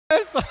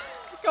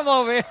Come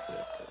on, man.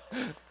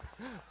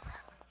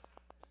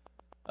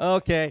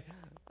 Okay.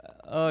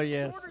 Oh,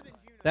 yes. Shorter than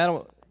Juno.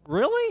 That'll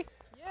really,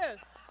 Yes.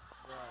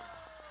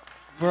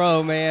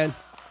 bro, man,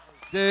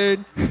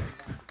 dude.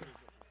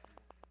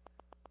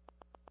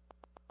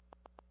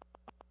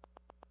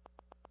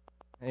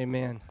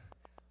 Amen.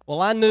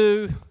 Well, I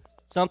knew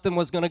something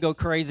was going to go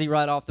crazy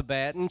right off the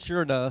bat, and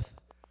sure enough,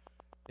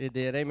 it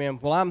did. Amen.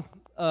 Well, I'm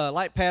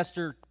like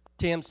Pastor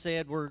Tim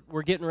said,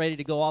 we're getting ready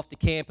to go off to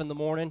camp in the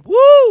morning.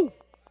 Woo!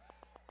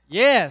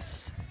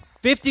 Yes,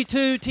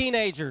 52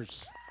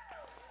 teenagers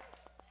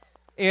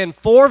in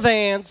 4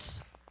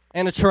 vans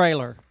and a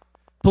trailer.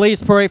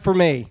 Please pray for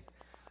me.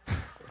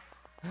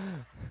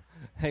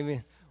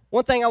 Amen.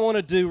 One thing I want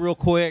to do real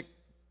quick.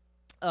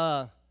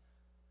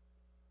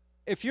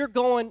 If you're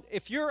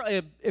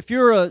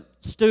a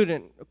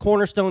student, a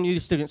Cornerstone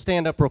Youth student,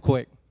 stand up real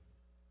quick.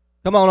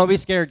 Come on, don't be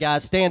scared,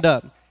 guys. Stand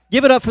up.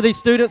 Give it up for these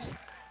students.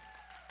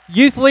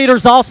 Youth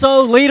leaders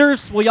also.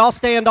 Leaders, will y'all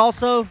stand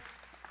also?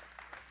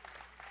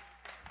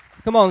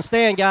 Come on,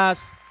 stand,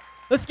 guys.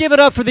 Let's give it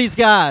up for these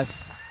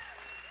guys.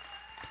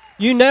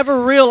 You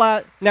never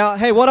realize. Now,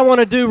 hey, what I want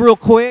to do real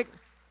quick,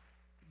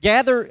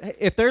 gather,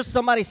 if there's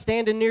somebody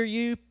standing near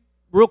you,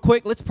 real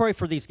quick, let's pray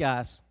for these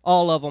guys,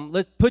 all of them.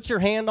 Let's put your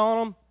hand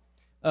on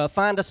them.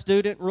 Find a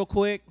student real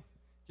quick.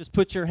 Just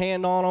put your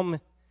hand on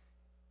them,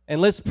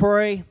 and let's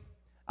pray.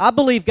 I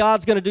believe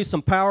God's going to do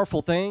some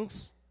powerful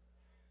things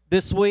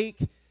this week.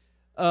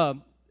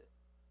 Some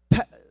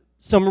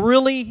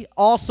really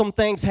awesome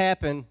things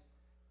happen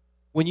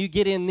when you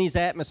get in these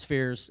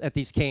atmospheres at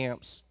these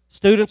camps.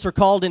 Students are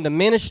called into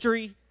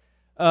ministry,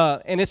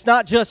 and it's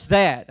not just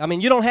that. I mean,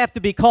 you don't have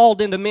to be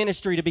called into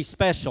ministry to be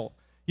special.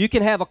 You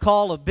can have a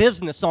call of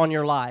business on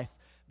your life,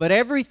 but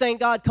everything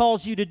God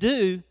calls you to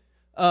do,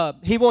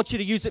 He wants you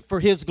to use it for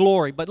His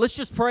glory. But let's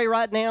just pray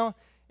right now,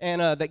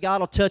 and that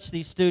God will touch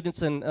these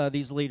students and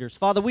these leaders.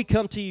 Father, we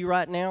come to you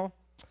right now.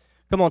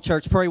 Come on,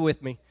 church, pray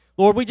with me.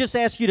 Lord, we just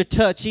ask you to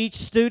touch each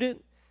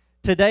student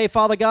today,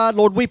 Father God.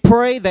 Lord, we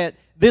pray that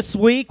this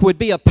week would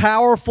be a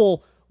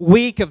powerful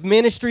week of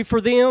ministry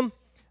for them,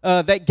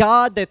 that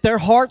God, that their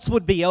hearts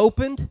would be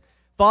opened,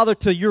 Father,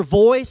 to your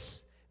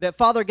voice, that,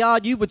 Father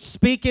God, you would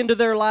speak into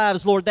their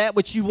lives, Lord, that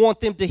which you want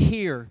them to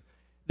hear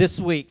this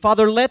week.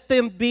 Father, let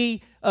them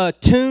be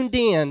tuned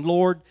in,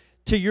 Lord,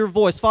 to your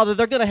voice. Father,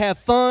 they're going to have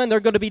fun. They're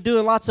going to be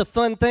doing lots of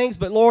fun things,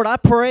 but, Lord, I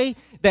pray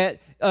that,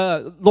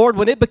 Lord,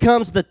 when it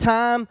becomes the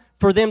time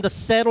for them to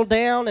settle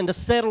down and to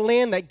settle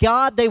in, that,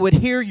 God, they would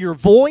hear your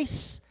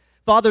voice.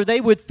 Father, they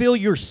would feel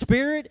your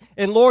spirit,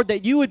 and, Lord,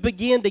 that you would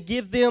begin to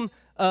give them,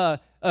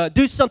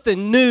 do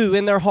something new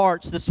in their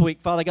hearts this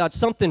week, Father God,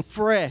 something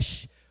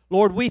fresh.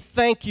 Lord, we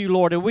thank you,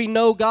 Lord, and we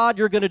know, God,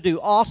 you're going to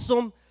do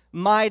awesome,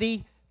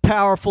 mighty,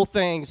 powerful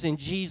things in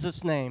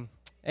Jesus' name.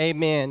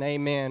 Amen,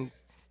 amen.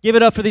 Give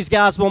it up for these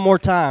guys one more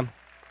time.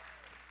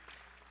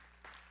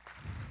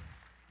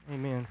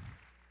 Amen.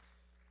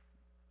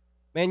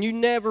 Man, you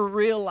never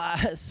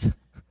realize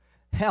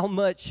how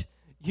much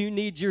you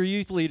need your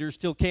youth leaders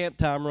till camp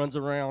time runs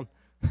around.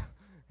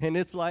 And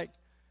it's like,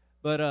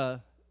 but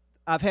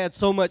I've had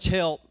so much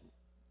help.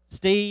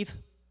 Steve,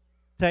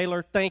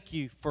 Taylor, thank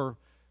you for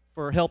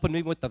helping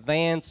me with the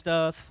van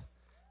stuff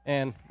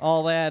and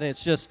all that.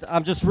 It's just,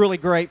 I'm just really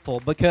grateful,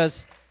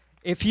 because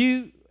if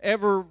you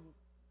ever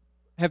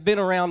have been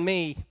around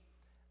me,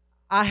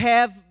 I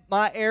have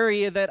my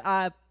area that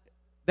I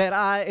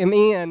am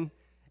in,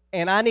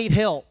 and I need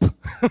help.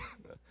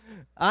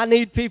 I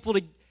need people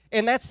to,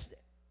 and that's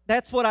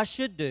what I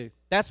should do.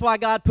 That's why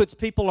God puts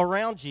people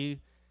around you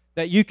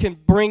that you can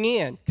bring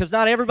in, because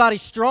not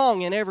everybody's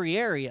strong in every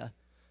area.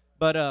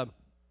 But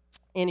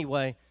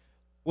anyway,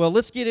 well,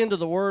 let's get into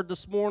the Word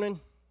this morning.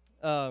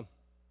 We're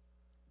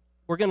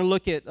going to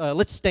look at,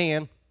 let's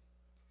stand.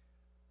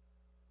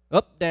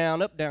 Up,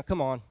 down,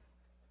 come on.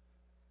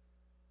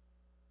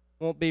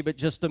 Won't be but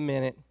just a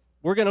minute.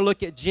 We're going to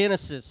look at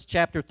Genesis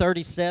chapter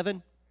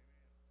 37.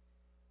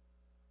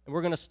 And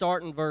we're going to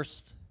start in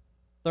verse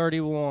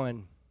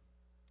 31.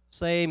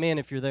 Say amen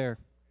if you're there.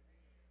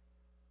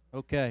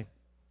 Okay.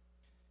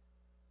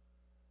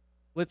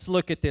 Let's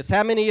look at this.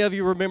 How many of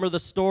you remember the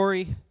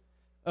story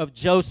of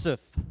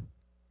Joseph?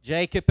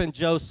 Jacob and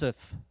Joseph.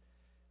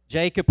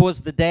 Jacob was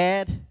the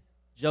dad.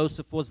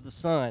 Joseph was the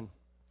son.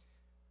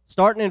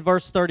 Starting in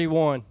verse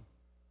 31.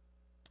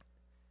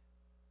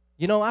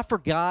 You know, I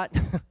forgot.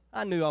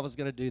 I knew I was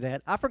going to do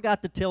that. I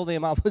forgot to tell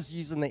them I was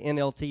using the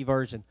NLT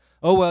version.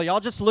 Oh, well, y'all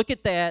just look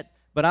at that,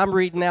 but I'm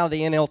reading now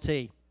the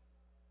NLT.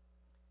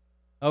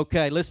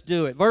 Okay, let's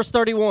do it. Verse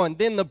 31,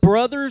 then the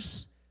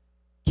brothers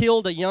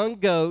killed a young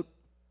goat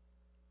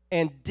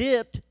and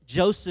dipped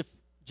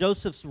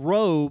Joseph's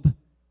robe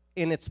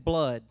in its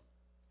blood.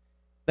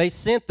 They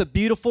sent the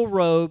beautiful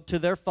robe to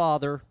their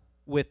father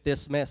with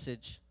this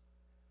message.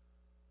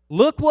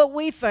 Look what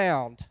we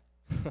found.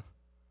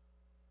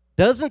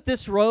 Doesn't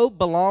this robe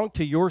belong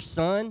to your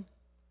son?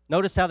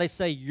 Notice how they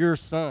say your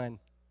son,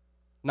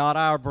 not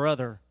our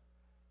brother.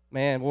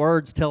 Man,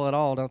 words tell it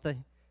all, don't they?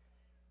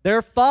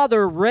 Their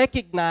father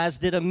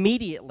recognized it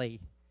immediately.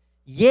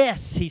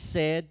 "Yes," he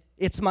said,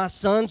 "it's my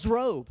son's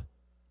robe.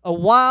 A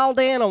wild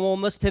animal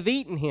must have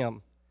eaten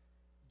him.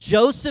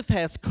 Joseph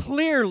has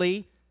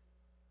clearly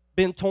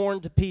been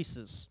torn to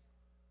pieces."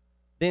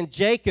 Then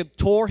Jacob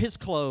tore his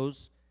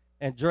clothes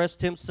and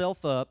dressed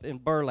himself up in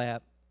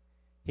burlap.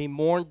 He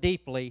mourned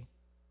deeply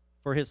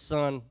for his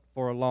son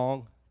for a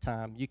long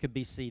time. You could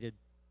be seated.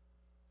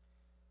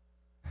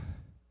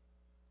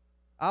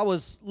 I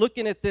was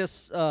looking at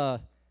this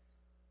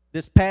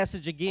this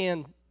passage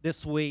again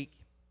this week,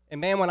 and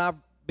man, when I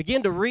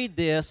began to read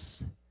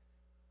this,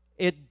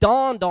 it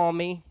dawned on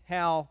me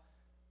how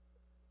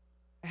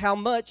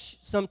much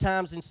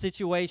sometimes in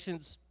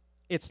situations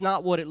it's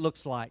not what it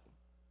looks like.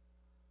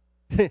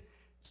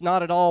 It's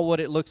not at all what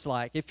it looks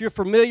like. If you're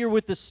familiar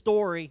with the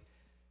story,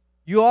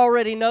 you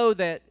already know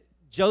that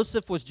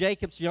Joseph was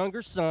Jacob's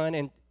younger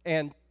son,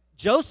 and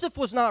Joseph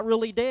was not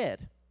really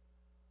dead.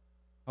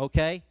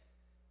 Okay?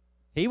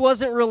 He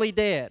wasn't really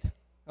dead.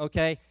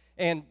 Okay?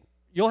 And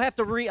you'll have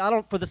to read,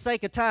 for the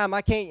sake of time,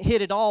 I can't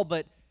hit it all,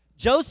 but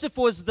Joseph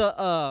was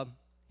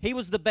he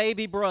was the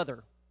baby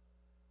brother.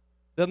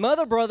 The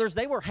mother brothers,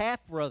 they were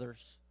half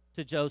brothers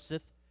to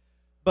Joseph,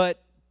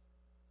 but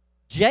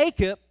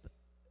Jacob,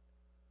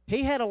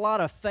 he had a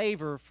lot of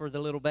favor for the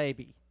little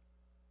baby,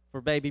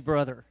 for baby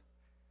brother.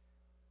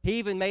 He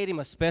even made him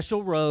a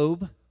special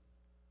robe.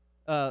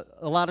 A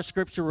lot of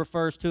scripture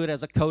refers to it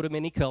as a coat of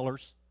many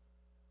colors.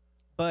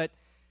 But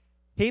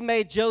he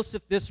made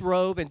Joseph this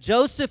robe, and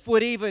Joseph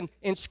would even,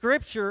 in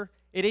scripture,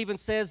 it even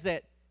says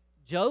that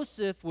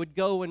Joseph would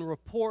go and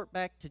report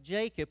back to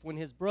Jacob when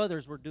his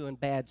brothers were doing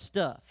bad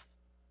stuff.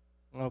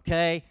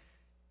 Okay?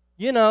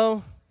 You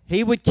know,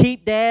 he would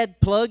keep Dad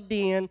plugged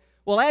in.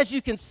 Well, as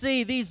you can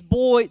see, these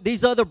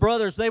other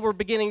brothers, they were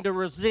beginning to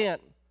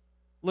resent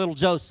little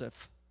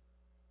Joseph.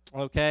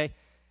 Okay?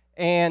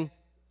 And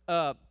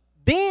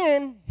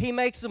then he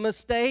makes a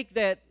mistake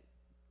that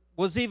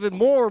was even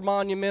more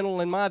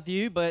monumental in my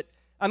view, but,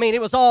 I mean,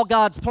 it was all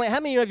God's plan. How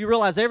many of you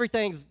realize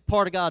everything's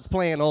part of God's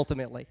plan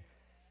ultimately?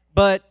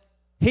 But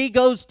he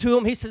goes to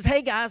him, he says,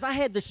 "Hey, guys, I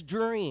had this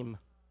dream.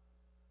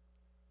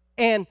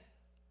 And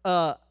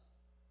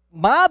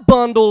my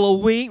bundle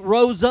of wheat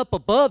rose up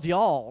above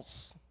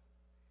y'all's,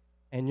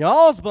 and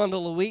y'all's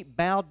bundle of wheat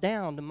bowed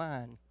down to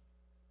mine."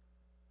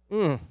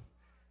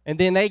 And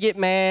then they get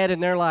mad,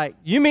 and they're like,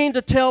 "You mean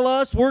to tell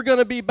us we're going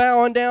to be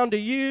bowing down to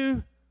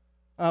you?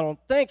 I don't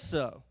think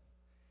so."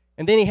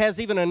 And then he has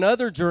even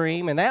another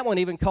dream, and that one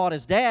even caught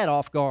his dad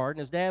off guard,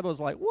 and his dad was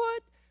like,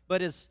 "What?"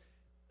 But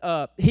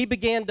he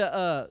began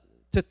to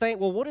think,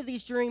 well, what do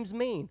these dreams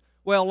mean?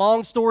 Well,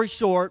 long story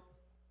short,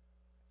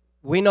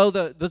 we know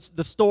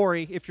the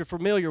story, if you're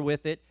familiar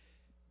with it.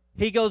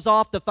 He goes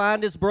off to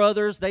find his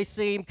brothers. They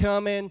see him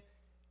coming,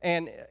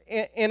 and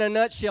in a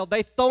nutshell,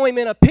 they throw him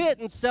in a pit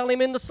and sell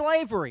him into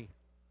slavery.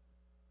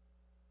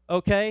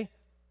 Okay?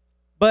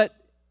 But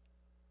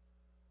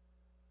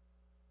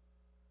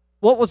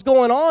what was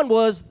going on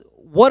was,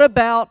 what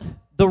about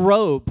the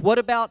robe? What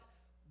about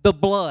the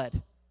blood?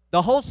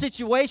 The whole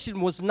situation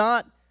was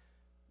not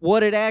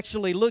what it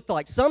actually looked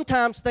like.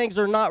 Sometimes things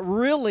are not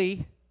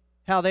really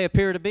how they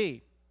appear to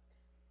be.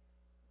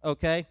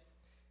 Okay?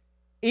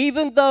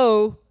 Even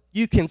though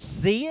you can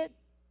see it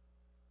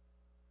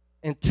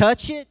and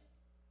touch it,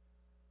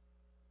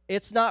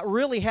 it's not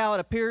really how it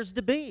appears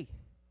to be.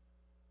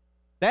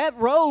 That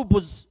robe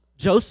was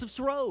Joseph's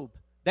robe.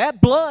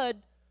 That blood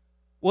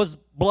was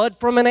blood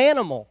from an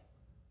animal.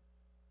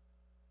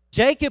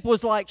 Jacob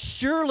was like,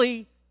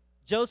 surely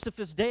Joseph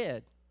is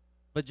dead.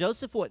 But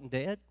Joseph wasn't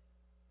dead.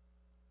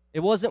 It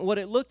wasn't what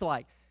it looked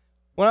like.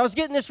 When I was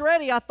getting this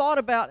ready, I thought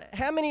about,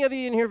 how many of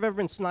you in here have ever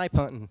been snipe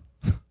hunting?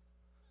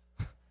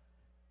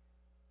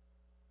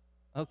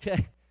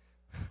 Okay.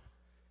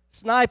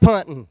 Snipe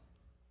hunting.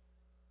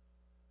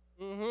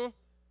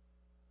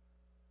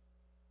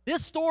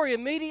 This story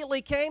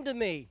immediately came to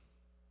me.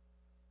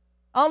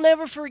 I'll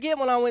never forget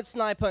when I went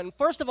snipe hunting.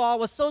 First of all, I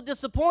was so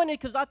disappointed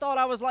because I thought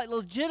I was like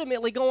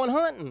legitimately going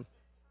hunting.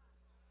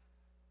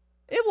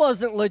 It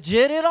wasn't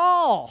legit at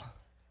all.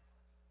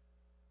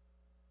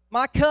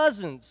 My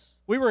cousins,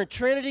 we were in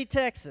Trinity,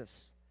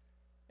 Texas,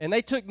 and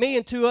they took me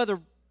and two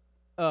other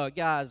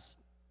guys.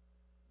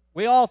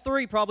 We all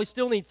three probably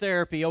still need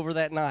therapy over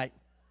that night.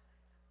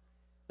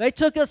 They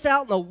took us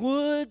out in the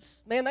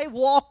woods. Man, they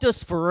walked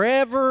us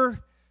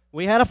forever.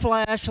 We had a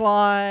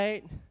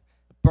flashlight,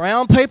 a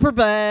brown paper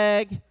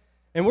bag,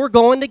 and we're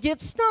going to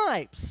get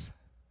snipes.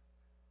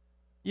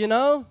 You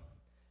know?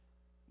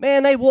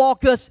 Man, they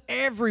walk us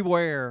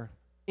everywhere.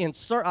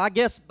 I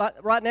guess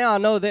right now I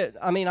know that,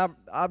 I mean,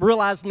 I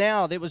realize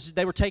now they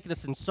were taking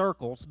us in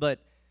circles, but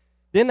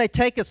then they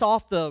take us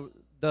off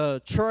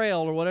the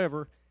trail or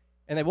whatever,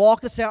 and they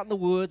walk us out in the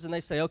woods, and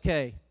they say,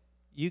 "Okay,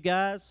 you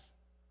guys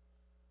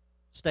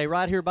stay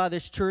right here by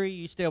this tree.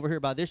 You stay over here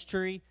by this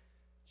tree.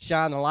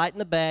 Shine the light in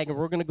the bag, and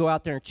we're going to go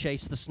out there and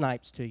chase the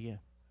snipes to you."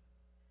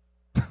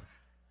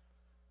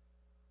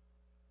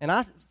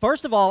 And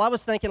first of all, I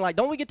was thinking, like,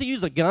 don't we get to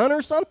use a gun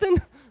or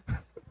something?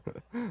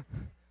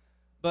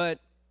 But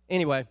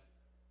anyway,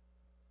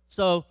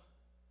 so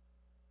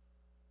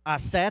I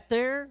sat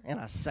there, and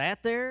I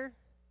sat there,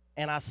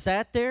 and I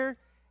sat there,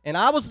 and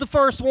I was the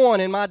first one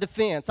in my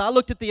defense. I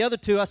looked at the other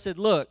two. I said,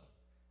 look,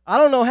 I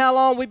don't know how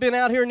long we've been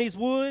out here in these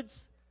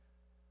woods,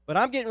 but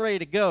I'm getting ready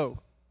to go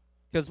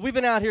because we've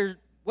been out here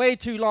way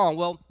too long.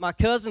 Well, my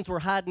cousins were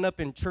hiding up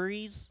in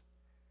trees,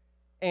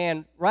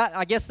 and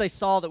I guess they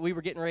saw that we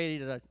were getting ready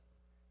to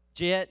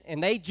jet,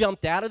 and they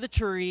jumped out of the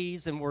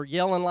trees and were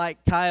yelling like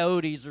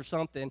coyotes or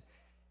something,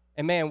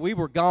 and man, we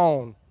were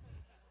gone.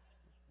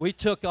 We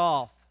took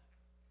off.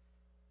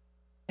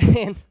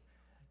 And,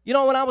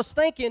 when I was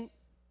thinking,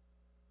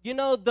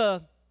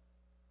 the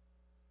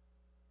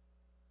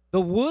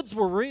woods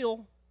were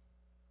real.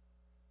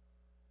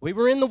 We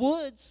were in the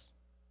woods.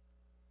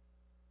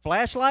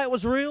 Flashlight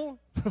was real.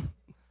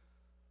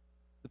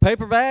 The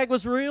paper bag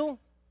was real.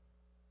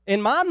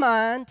 In my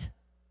mind,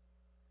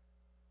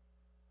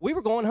 we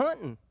were going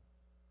hunting.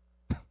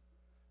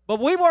 But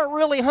we weren't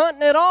really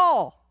hunting at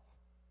all.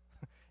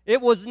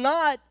 It was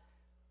not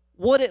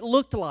what it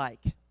looked like.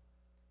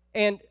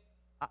 And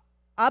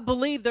I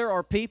believe there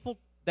are people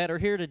that are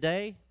here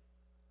today,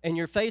 and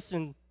you're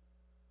facing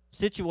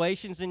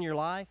situations in your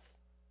life,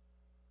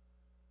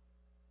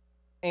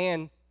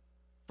 and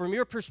from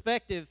your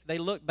perspective, they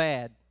look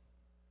bad.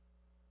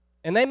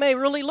 And they may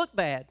really look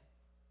bad.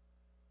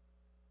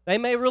 They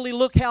may really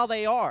look how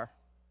they are.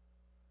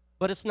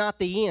 But it's not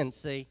the end,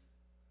 see?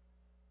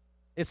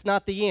 It's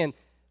not the end.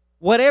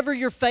 Whatever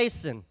you're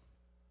facing,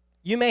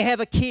 you may have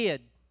a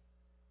kid,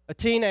 a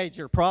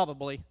teenager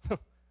probably,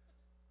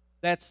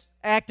 that's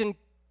acting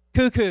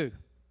cuckoo.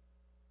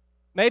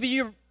 Maybe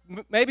you're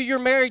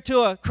married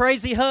to a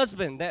crazy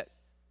husband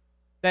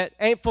that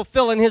ain't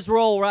fulfilling his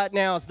role right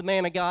now as the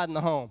man of God in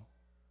the home.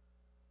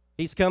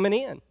 He's coming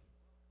in.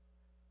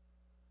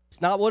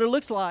 It's not what it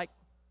looks like.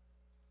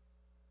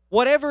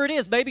 Whatever it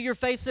is, maybe you're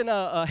facing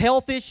a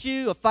health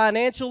issue, a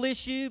financial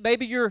issue.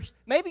 Maybe you're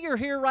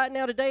here right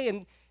now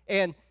today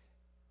and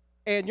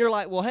you're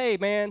like, well, hey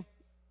man,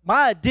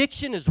 my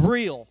addiction is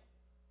real.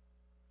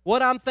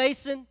 What I'm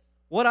facing,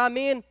 what I'm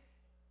in,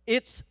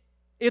 it's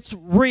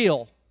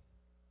real.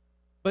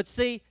 But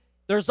see,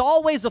 there's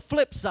always a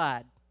flip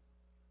side.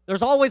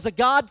 There's always a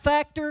God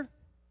factor.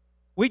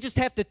 We just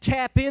have to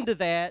tap into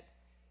that.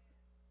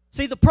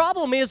 See, the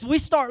problem is we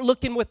start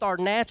looking with our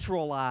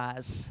natural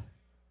eyes.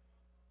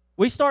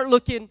 We start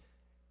looking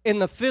in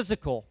the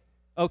physical,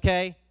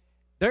 okay?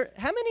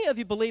 How many of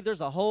you believe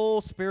there's a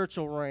whole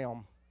spiritual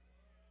realm?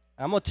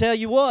 I'm going to tell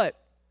you what.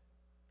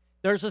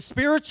 There's a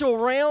spiritual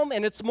realm,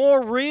 and it's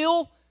more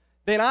real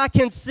than I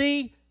can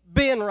see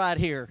Ben right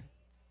here.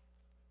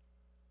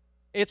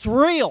 It's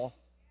real,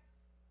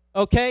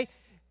 okay?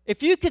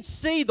 If you could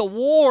see the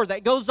war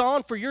that goes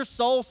on for your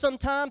soul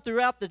sometime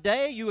throughout the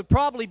day, you would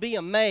probably be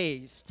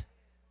amazed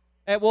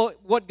at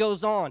what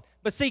goes on.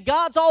 But see,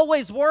 God's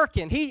always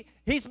working.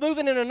 He's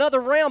moving in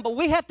another realm, but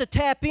we have to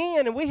tap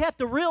in and we have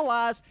to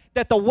realize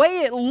that the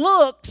way it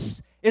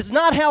looks is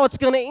not how it's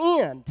going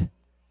to end.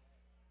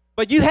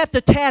 But you have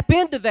to tap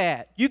into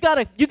that. You got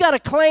to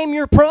claim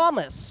your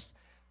promise.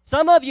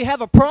 Some of you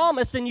have a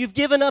promise and you've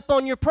given up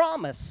on your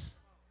promise.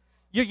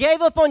 You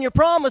gave up on your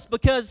promise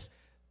because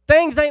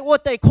things ain't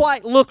what they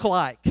quite look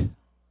like.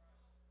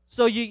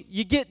 So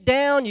you get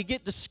down, you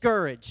get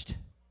discouraged.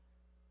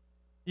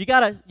 You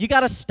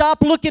gotta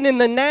stop looking in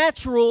the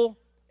natural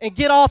and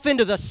get off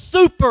into the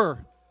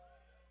supernatural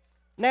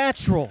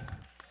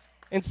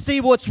and see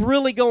what's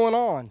really going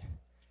on.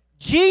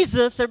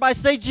 Jesus, everybody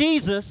say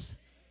Jesus,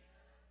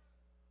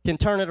 can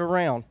turn it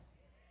around.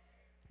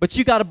 But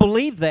you got to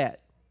believe that.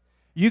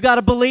 You got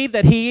to believe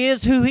that He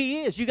is who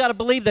He is. You got to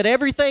believe that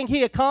everything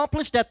He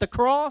accomplished at the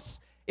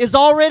cross is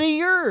already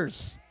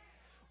yours.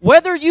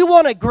 Whether you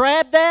want to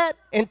grab that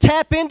and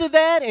tap into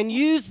that and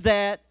use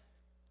that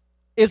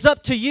is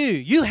up to you.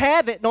 You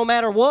have it no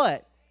matter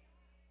what.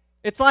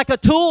 It's like a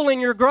tool in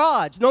your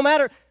garage.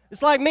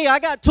 It's like me. I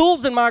got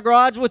tools in my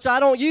garage, which I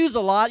don't use a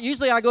lot.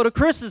 Usually I go to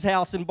Chris's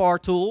house and borrow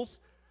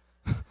tools.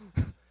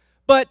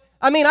 But,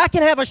 I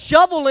can have a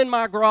shovel in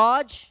my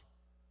garage,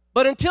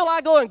 but until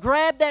I go and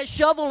grab that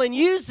shovel and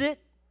use it,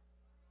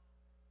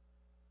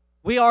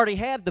 we already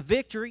have the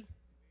victory.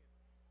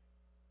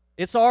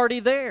 It's already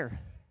there.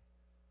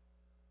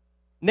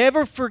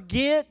 Never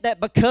forget that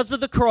because of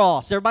the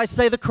cross, everybody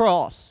say the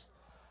cross,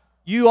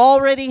 you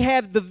already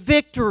have the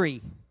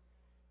victory.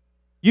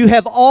 You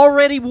have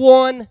already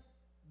won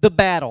the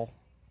battle.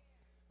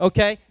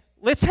 Okay?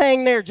 Let's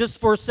hang there just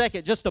for a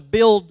second, just to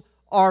build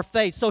our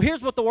faith. So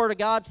here's what the Word of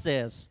God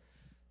says.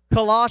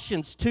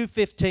 Colossians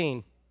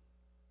 2:15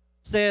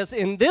 says,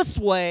 in this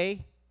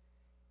way,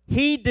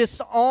 He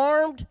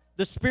disarmed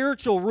the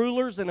spiritual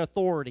rulers and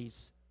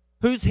authorities.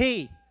 Who's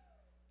He?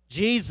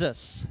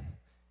 Jesus.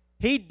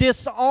 He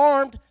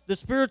disarmed the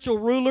spiritual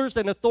rulers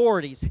and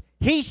authorities.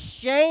 He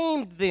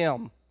shamed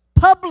them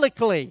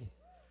publicly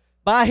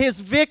by His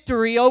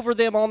victory over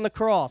them on the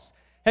cross.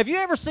 Have you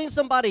ever seen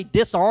somebody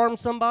disarm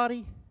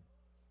somebody?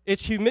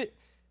 It's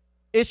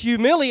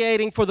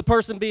humiliating for the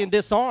person being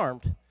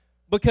disarmed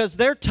because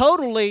they're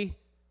totally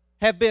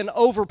have been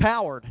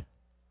overpowered.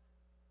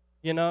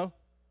 They're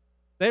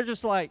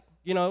just like,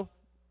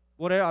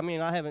 whatever. I mean,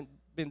 I haven't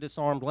been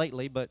disarmed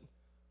lately, but,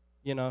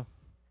 you know.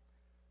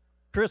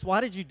 Chris, why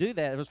did you do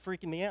that? It was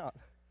freaking me out.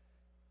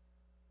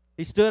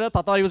 He stood up.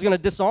 I thought he was going to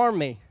disarm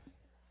me.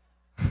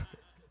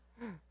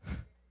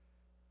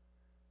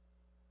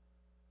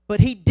 But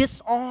he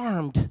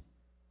disarmed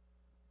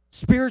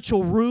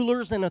spiritual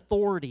rulers and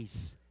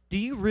authorities. Do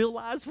you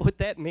realize what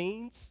that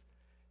means?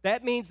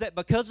 That means that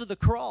because of the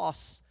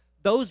cross,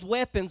 those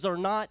weapons are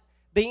not,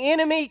 the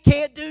enemy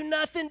can't do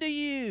nothing to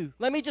you.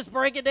 Let me just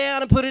break it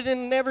down and put it in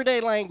an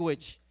everyday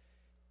language.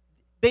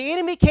 The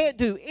enemy can't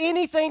do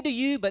anything to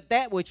you but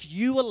that which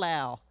you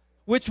allow,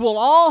 which will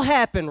all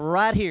happen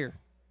right here.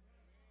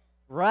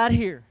 Right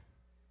here.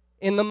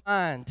 In the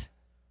mind.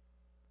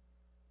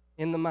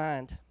 In the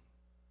mind.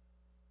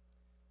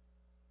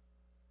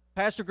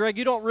 Pastor Greg,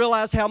 you don't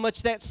realize how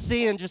much that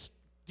sin just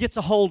gets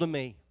a hold of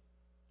me.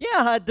 Yeah,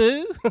 I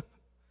do.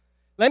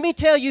 Let me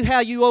tell you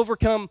how you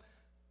overcome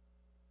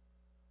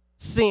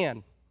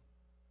sin.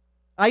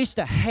 I used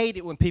to hate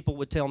it when people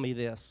would tell me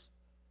this.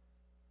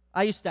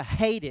 I used to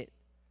hate it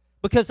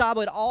because I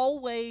would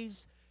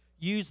always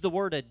use the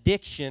word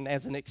addiction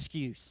as an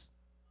excuse.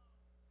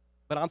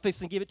 But I'm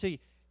fixing to give it to you.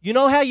 You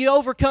know how you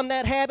overcome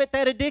that habit,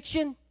 that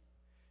addiction?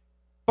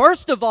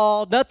 First of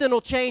all, nothing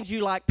will change you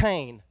like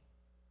pain.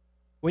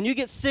 When you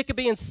get sick of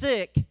being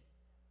sick,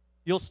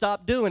 you'll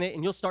stop doing it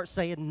and you'll start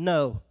saying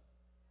no.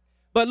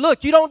 But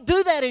look, you don't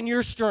do that in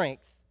your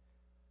strength.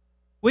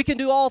 We can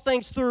do all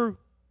things through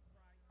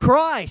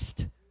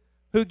Christ,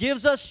 who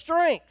gives us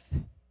strength.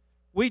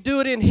 We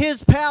do it in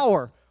His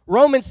power.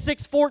 Romans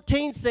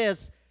 6:14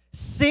 says,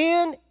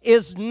 sin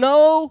is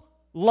no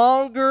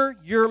longer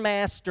your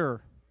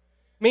master,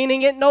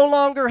 meaning it no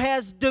longer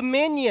has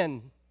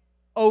dominion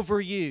over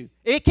you.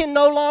 It can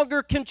no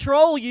longer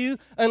control you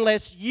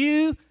unless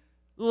you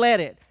let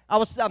it.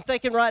 I'm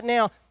thinking right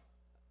now,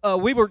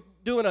 we were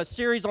doing a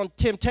series on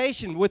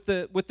temptation with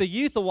the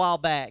youth a while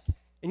back.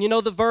 And you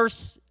know the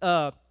verse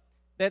that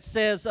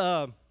says,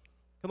 come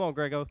on,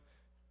 Grego,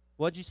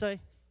 what'd you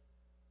say?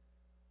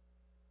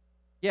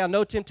 Yeah,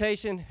 no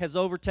temptation has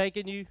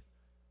overtaken you.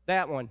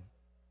 That one.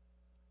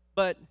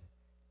 But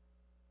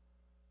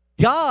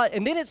God,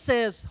 and then it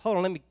says, hold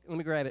on, let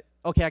me grab it.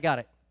 Okay, I got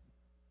it.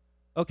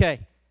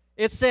 Okay.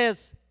 It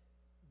says,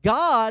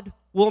 God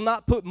will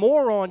not put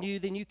more on you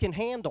than you can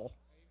handle,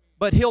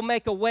 but He'll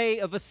make a way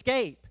of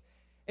escape.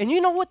 And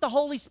you know what the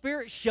Holy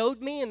Spirit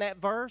showed me in that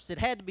verse? It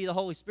had to be the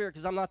Holy Spirit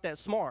because I'm not that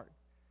smart.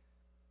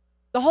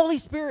 The Holy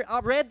Spirit, I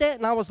read that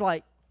and I was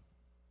like,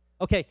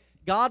 okay,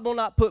 God will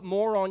not put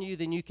more on you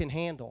than you can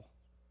handle.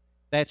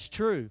 That's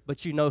true,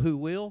 but you know who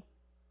will?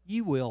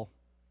 You will.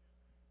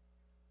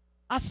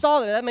 I saw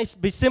that. That may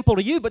be simple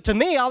to you, but to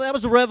me, that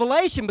was a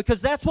revelation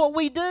because that's what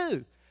we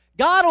do.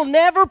 God will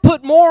never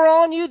put more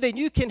on you than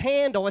you can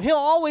handle, and He'll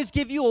always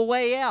give you a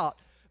way out.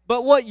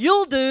 But what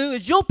you'll do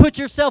is you'll put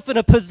yourself in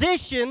a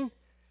position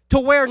to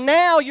where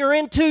now you're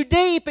in too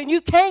deep and you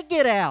can't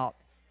get out.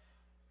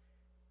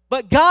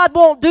 But God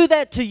won't do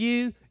that to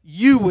you.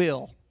 You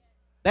will.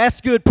 That's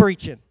good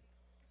preaching.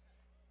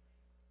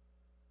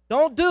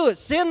 Don't do it.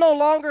 Sin no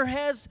longer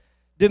has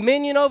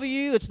dominion over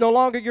you. It's no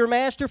longer your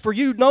master, for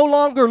you no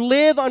longer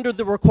live under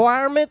the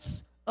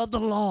requirements of the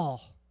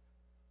law.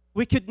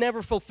 We could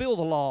never fulfill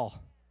the law.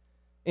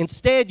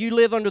 Instead, you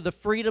live under the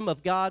freedom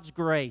of God's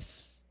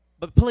grace.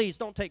 But please,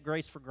 don't take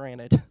grace for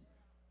granted.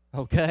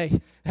 Okay?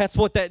 That's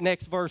what that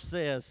next verse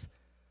says.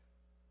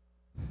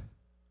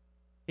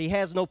 He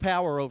has no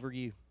power over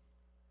you.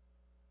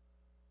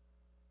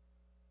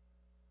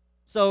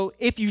 So,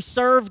 if you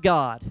serve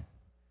God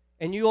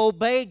and you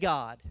obey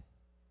God,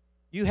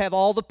 you have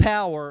all the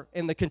power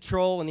and the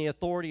control and the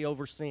authority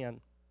over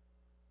sin.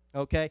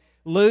 Okay?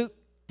 Luke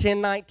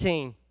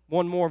 10:19.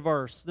 One more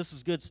verse. This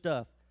is good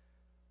stuff.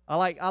 I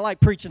like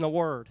preaching the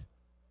word.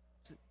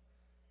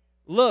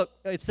 Look,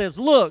 it says,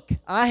 look,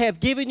 I have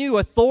given you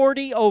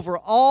authority over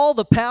all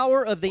the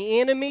power of the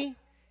enemy,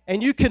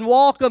 and you can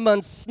walk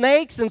among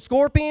snakes and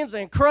scorpions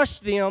and crush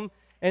them,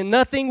 and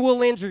nothing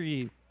will injure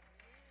you.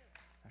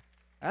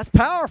 That's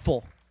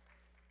powerful.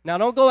 Now,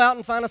 don't go out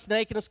and find a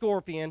snake and a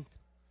scorpion.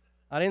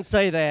 I didn't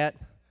say that.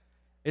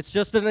 It's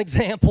just an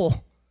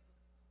example.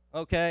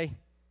 Okay?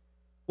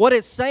 What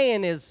it's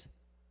saying is,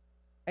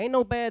 ain't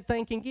no bad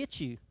thing can get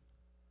you.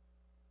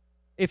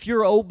 If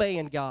you're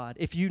obeying God,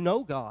 if you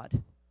know God,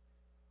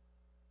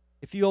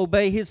 if you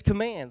obey His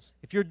commands,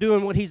 if you're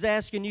doing what He's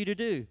asking you to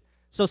do.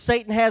 So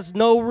Satan has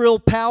no real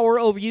power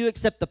over you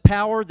except the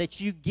power that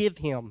you give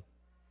him.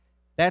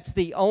 That's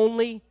the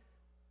only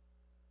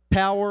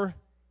power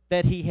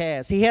that he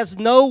has. He has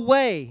no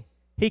way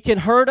he can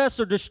hurt us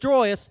or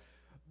destroy us,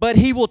 but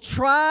he will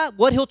try,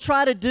 what he'll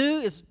try to do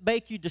is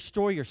make you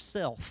destroy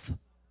yourself.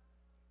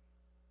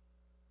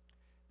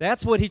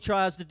 That's what he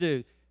tries to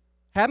do.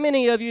 How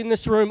many of you in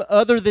this room,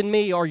 other than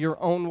me, are your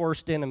own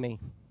worst enemy?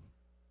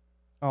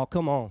 Oh,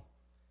 come on.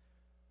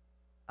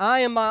 I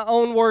am my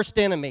own worst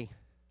enemy.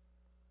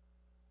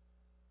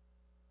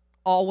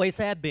 Always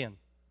have been.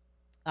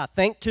 I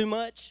think too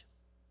much.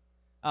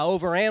 I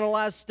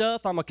overanalyze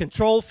stuff. I'm a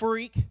control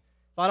freak.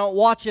 If I don't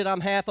watch it, I'm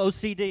half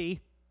OCD.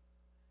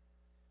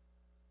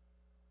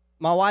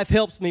 My wife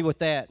helps me with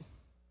that.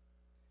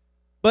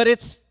 But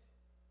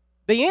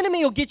the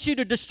enemy will get you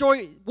to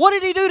destroy. What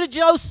did he do to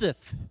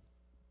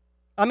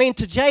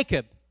to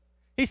Jacob?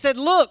 He said,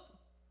 look,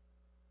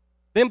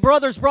 them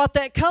brothers brought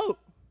that coat.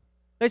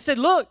 They said,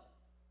 look,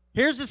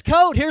 here's his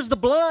coat, here's the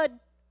blood.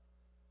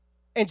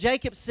 And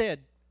Jacob said,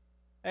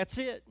 that's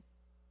it.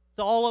 It's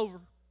all over.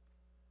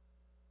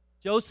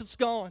 Joseph's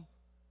gone.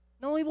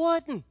 No, he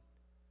wasn't.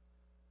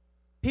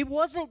 He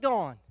wasn't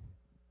gone.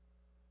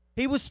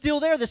 He was still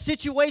there. The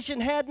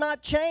situation had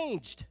not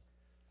changed.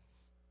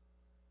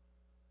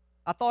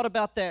 I thought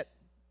about that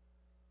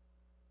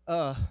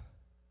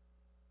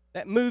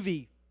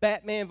movie,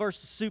 Batman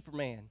versus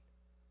Superman.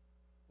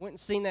 Went and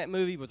seen that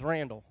movie with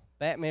Randall,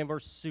 Batman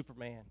versus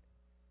Superman.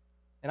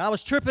 And I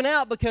was tripping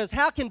out because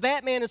how can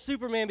Batman and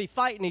Superman be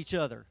fighting each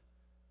other?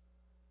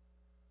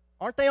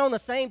 Aren't they on the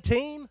same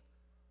team?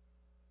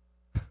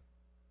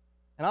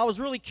 And I was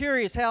really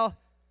curious how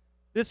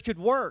this could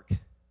work.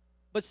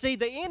 But see,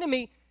 the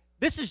enemy,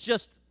 this is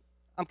just,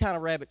 I'm kind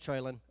of rabbit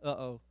trailing.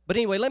 Uh-oh. But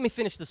anyway, let me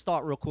finish this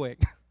thought real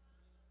quick.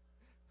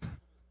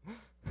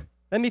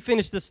 Let me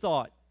finish this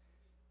thought.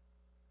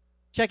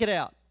 Check it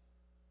out.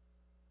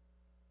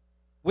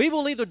 We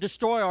will either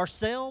destroy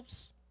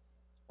ourselves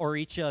or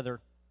each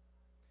other.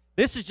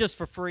 This is just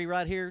for free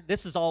right here.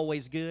 This is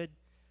always good.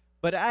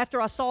 But after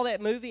I saw that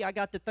movie, I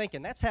got to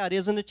thinking, that's how it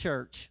is in the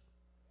church.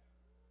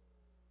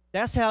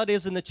 That's how it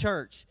is in the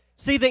church.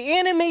 See, the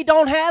enemy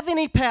don't have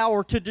any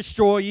power to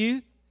destroy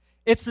you.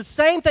 It's the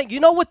same thing. You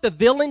know what the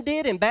villain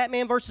did in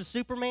Batman versus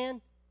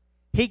Superman?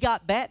 He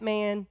got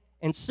Batman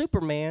and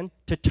Superman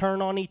to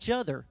turn on each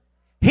other.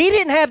 He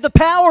didn't have the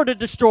power to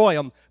destroy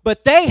them,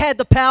 but they had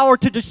the power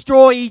to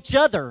destroy each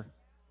other.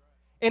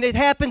 And it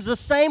happens the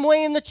same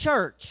way in the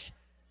church.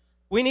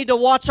 We need to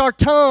watch our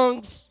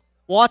tongues,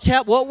 watch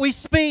what we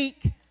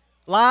speak,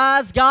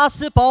 lies,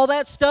 gossip, all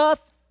that stuff.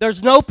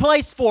 There's no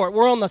place for it.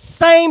 We're on the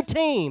same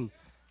team.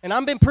 And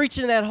I've been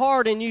preaching that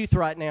hard in youth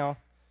right now.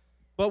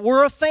 But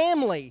we're a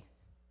family.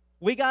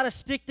 We got to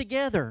stick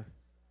together.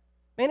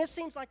 Man, it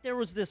seems like there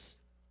was this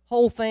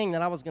whole thing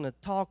that I was going to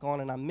talk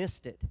on and I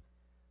missed it.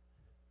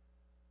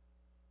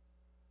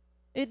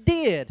 It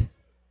did.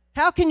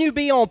 How can you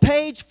be on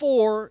page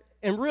 4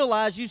 and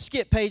realize you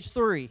skipped page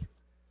 3?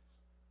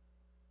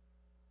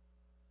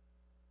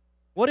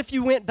 What if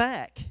you went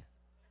back?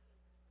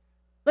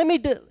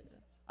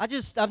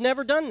 I've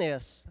never done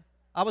this.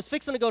 I was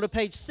fixing to go to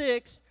page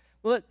 6,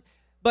 but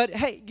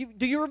hey,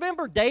 do you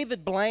remember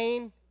David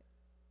Blaine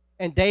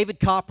and David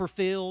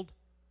Copperfield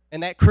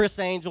and that Chris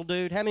Angel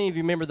dude? How many of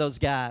you remember those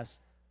guys?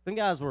 Them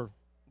guys were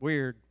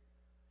weird.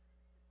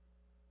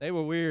 They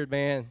were weird,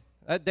 man.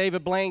 That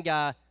David Blaine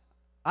guy,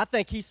 I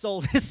think he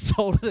sold his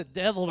soul to the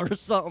devil or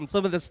something,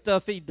 some of the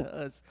stuff he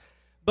does.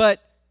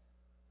 But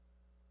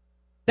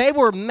they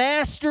were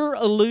master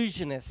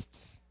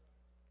illusionists.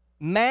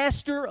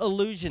 Master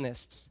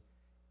illusionists.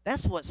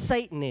 That's what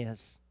Satan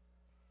is.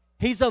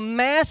 He's a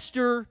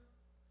master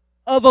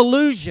of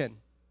illusion.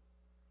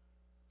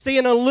 See,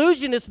 an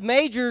illusionist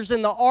majors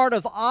in the art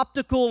of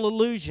optical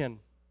illusion.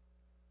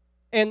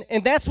 And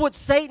that's what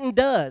Satan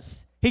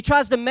does. He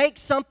tries to make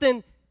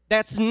something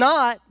that's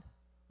not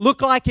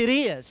look like it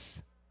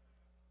is.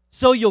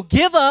 So you'll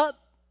give up,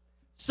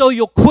 so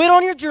you'll quit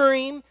on your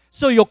dream,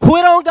 so you'll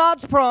quit on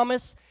God's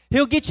promise.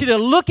 He'll get you to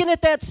looking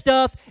at that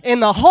stuff,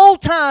 and the whole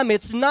time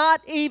it's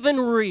not even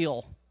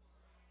real.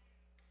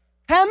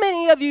 How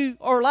many of you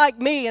are like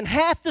me and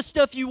half the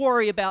stuff you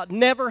worry about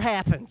never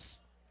happens?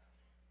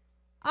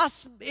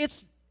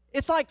 It's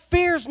like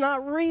fear's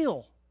not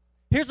real.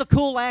 Here's a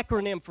cool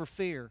acronym for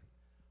fear.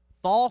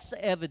 False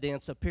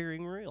evidence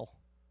appearing real.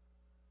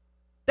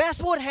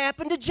 That's what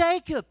happened to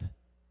Jacob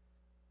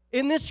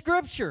in this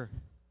scripture.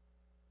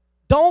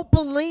 Don't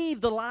believe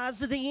the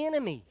lies of the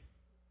enemy.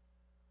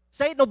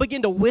 Satan will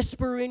begin to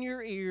whisper in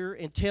your ear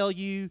and tell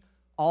you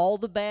all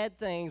the bad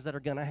things that are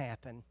going to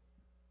happen.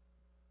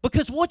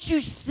 Because what you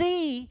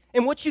see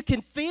and what you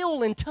can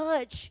feel and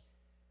touch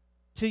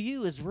to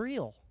you is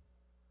real.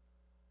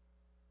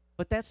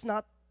 But that's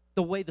not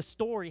the way the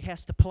story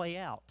has to play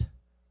out.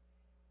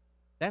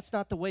 That's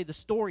not the way the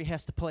story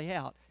has to play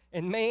out.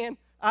 And man,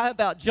 I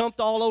about jumped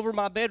all over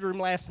my bedroom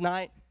last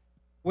night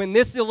when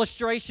this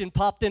illustration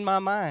popped in my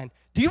mind.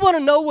 Do you want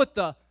to know what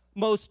the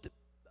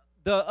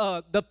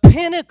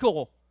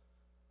pinnacle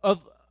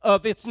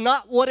of it's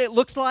not what it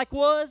looks like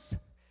was?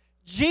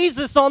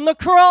 Jesus on the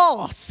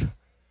cross.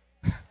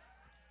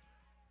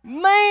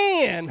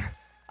 Man,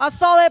 I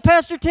saw that,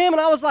 Pastor Tim,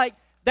 and I was like,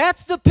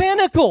 that's the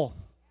pinnacle.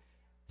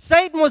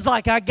 Satan was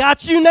like, I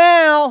got you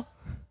now.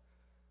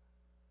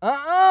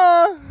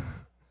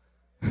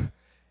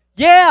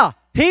 Yeah,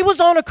 he was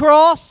on a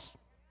cross.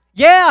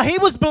 Yeah, he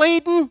was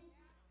bleeding.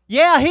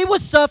 Yeah, he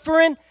was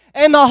suffering.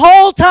 And the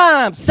whole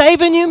time,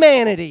 saving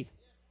humanity.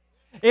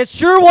 It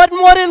sure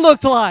wasn't what it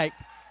looked like.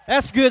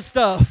 That's good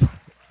stuff.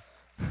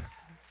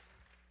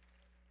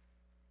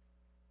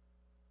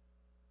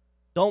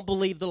 Don't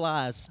believe the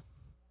lies.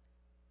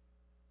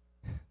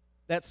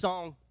 That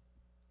song,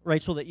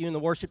 Rachel, that you and the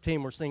worship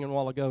team were singing a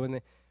while ago,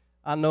 and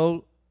I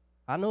know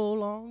I'm no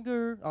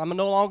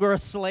longer a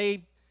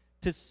slave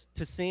to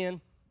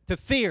sin, to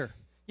fear.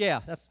 Yeah,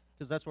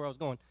 that's where I was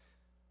going.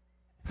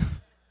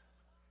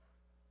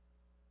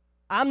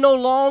 I'm no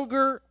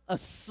longer a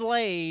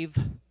slave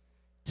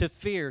to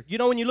fear. You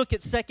know, when you look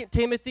at 2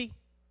 Timothy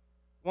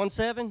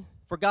 1:7,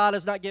 for God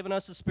has not given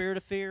us a spirit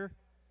of fear,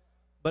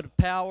 but of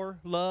power,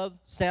 love,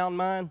 sound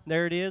mind.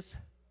 There it is.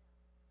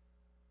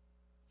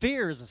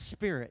 Fear is a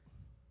spirit.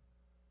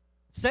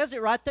 It says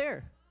it right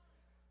there.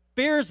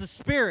 Fear is a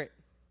spirit.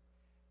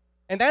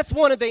 And that's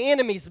one of the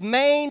enemy's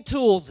main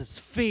tools is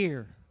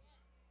fear.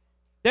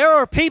 There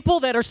are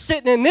people that are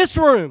sitting in this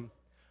room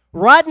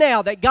right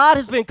now that God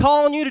has been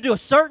calling you to do a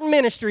certain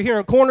ministry here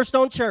in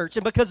Cornerstone Church,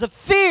 and because of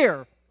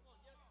fear,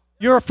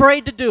 you're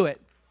afraid to do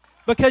it.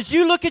 Because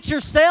you look at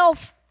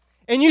yourself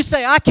and you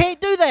say, I can't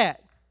do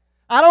that.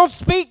 I don't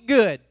speak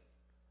good.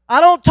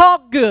 I don't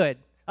talk good.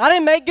 I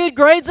didn't make good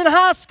grades in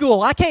high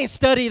school. I can't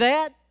study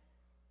that.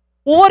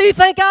 Well, what do you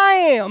think I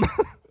am?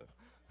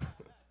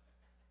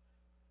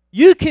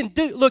 You can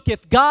do, look,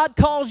 if God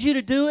calls you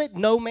to do it,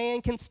 no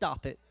man can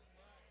stop it.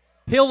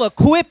 He'll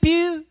equip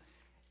you,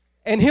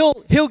 and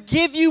He'll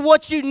give you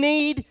what you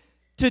need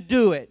to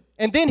do it.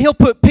 And then He'll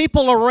put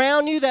people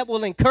around you that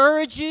will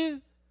encourage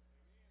you.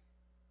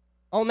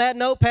 On that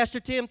note, Pastor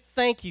Tim,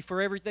 thank you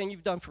for everything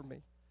you've done for me.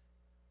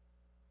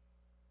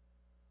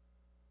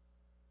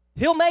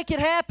 He'll make it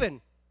happen,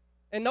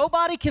 and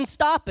nobody can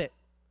stop it.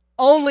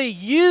 Only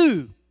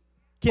you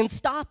can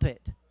stop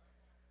it.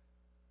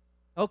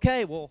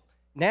 Okay, well,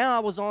 now I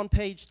was on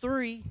page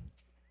 3.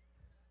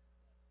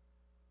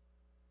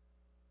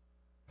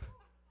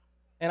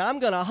 And I'm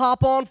going to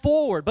hop on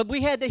forward. But we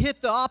had to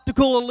hit the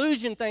optical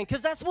illusion thing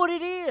because that's what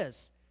it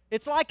is.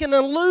 It's like an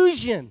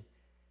illusion.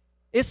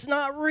 It's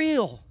not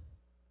real.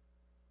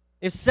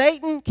 If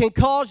Satan can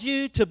cause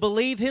you to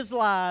believe his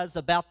lies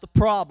about the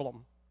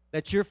problem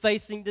that you're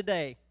facing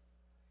today,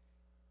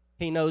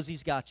 he knows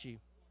he's got you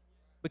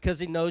because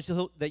he knows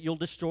that you'll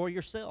destroy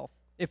yourself.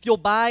 If you'll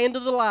buy into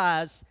the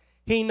lies,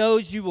 he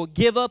knows you will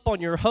give up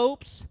on your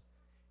hopes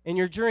and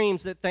your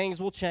dreams that things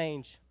will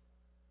change.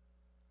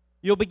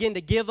 You'll begin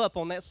to give up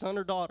on that son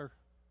or daughter.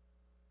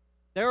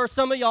 There are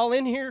some of y'all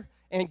in here,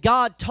 and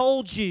God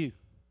told you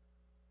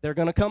they're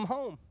going to come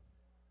home.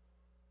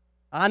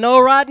 I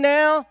know right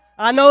now,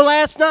 I know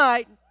last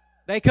night,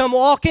 they come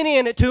walking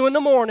in at 2 in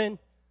the morning,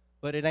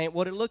 but it ain't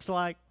what it looks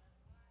like.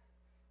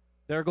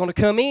 They're going to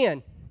come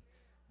in.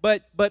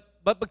 But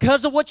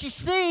because of what you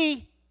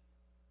see,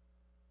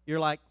 you're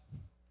like,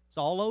 it's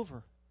all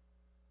over.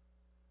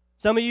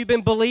 Some of you have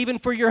been believing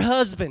for your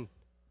husband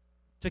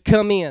to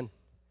come in.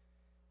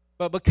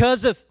 But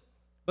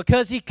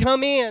because he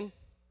come in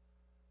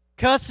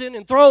cussing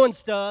and throwing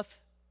stuff,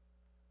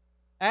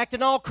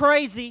 acting all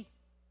crazy,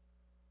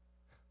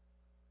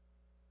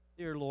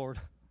 dear Lord,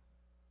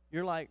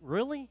 you're like,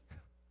 really?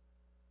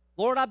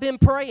 Lord, I've been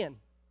praying.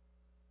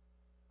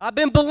 I've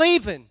been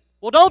believing.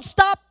 Well, don't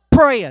stop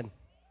praying.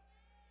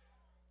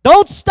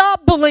 Don't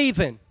stop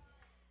believing.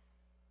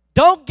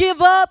 Don't give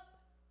up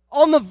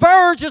on the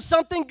verge of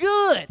something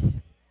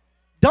good.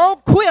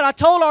 Don't quit. I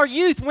told our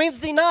youth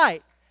Wednesday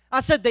night, I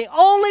said the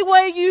only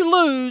way you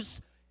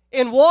lose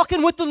in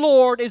walking with the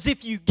Lord is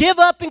if you give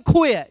up and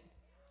quit.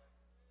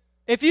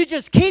 If you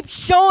just keep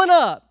showing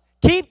up,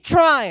 keep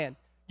trying,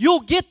 you'll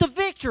get the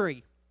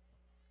victory.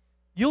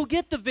 You'll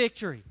get the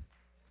victory.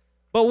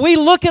 But we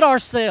look at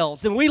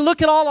ourselves and we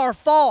look at all our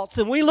faults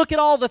and we look at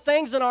all the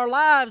things in our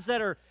lives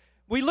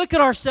we look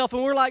at ourselves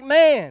and we're like,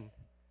 man,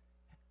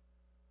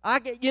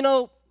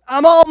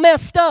 I'm all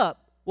messed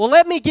up. Well,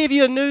 let me give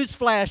you a news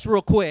flash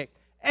real quick.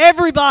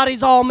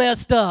 Everybody's all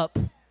messed up.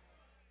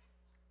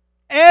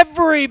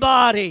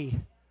 Everybody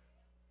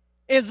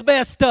is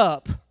messed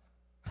up.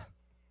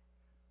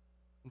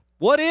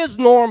 What is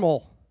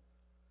normal?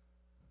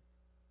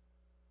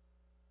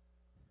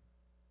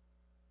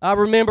 I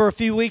remember a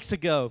few weeks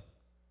ago,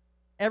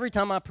 every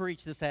time I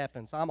preach this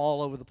happens. I'm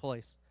all over the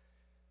place.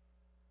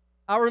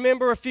 I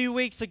remember a few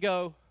weeks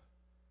ago,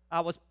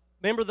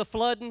 remember the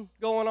flooding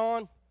going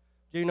on?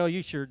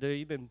 You sure do.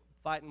 You've been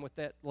fighting with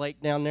that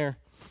lake down there.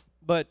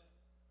 But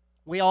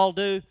we all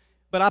do.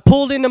 But I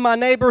pulled into my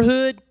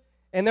neighborhood,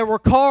 and there were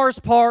cars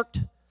parked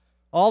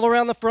all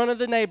around the front of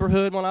the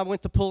neighborhood. When I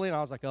went to pull in,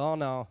 I was like, oh,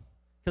 no,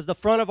 because the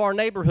front of our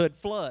neighborhood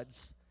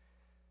floods.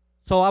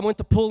 So I went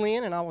to pull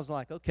in, and I was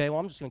like, okay, well,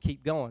 I'm just going to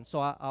keep going. So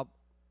I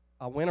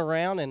went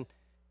around, and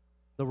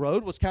the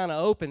road was kind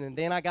of open, and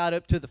then I got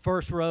up to the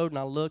first road, and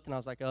I looked, and I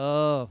was like,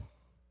 oh,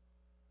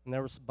 and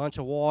there was a bunch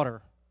of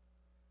water.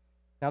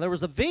 Now, there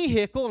was a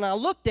vehicle, and I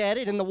looked at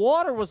it, and the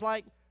water was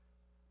like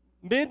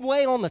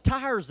midway on the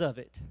tires of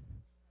it.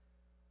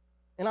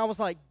 And I was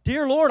like,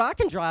 dear Lord, I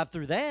can drive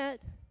through that.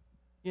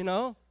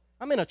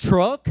 I'm in a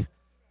truck.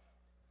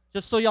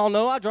 Just so y'all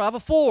know, I drive a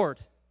Ford.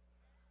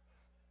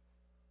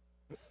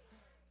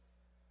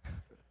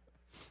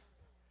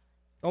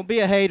 Don't be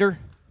a hater.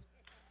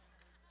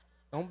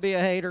 Don't be a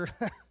hater.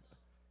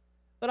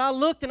 But I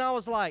looked and I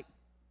was like,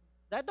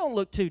 that don't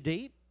look too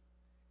deep.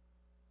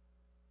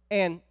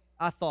 And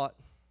I thought,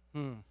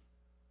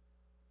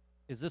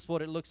 is this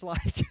what it looks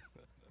like?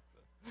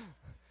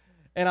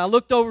 And I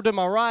looked over to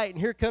my right, and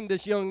here come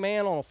this young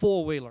man on a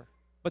four-wheeler.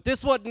 But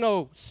this wasn't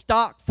no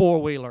stock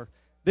four-wheeler.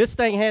 This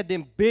thing had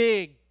them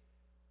big,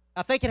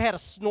 I think it had a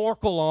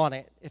snorkel on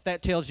it, if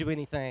that tells you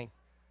anything.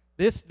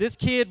 This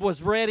kid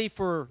was ready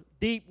for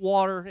deep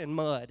water and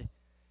mud.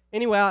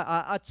 Anyway,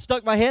 I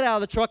stuck my head out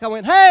of the truck. I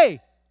went, "Hey!"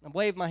 I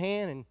waved my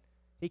hand, and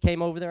he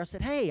came over there. I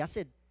said, "Hey," I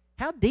said,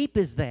 "how deep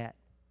is that?"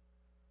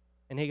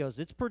 And he goes,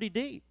 "It's pretty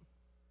deep."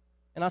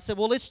 And I said,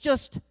 "Well, it's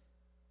just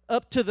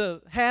up to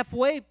the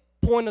halfway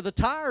point of the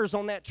tires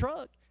on that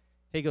truck."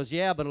 He goes,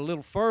 "Yeah, but a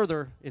little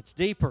further, it's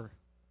deeper."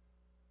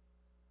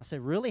 I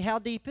said, "Really? How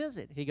deep is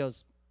it?"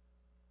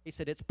 He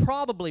said, "It's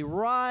probably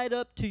right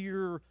up to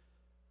your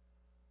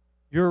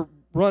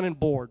running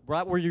board,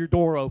 right where your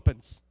door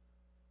opens."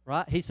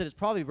 Right? He said, "It's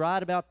probably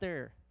right about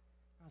there."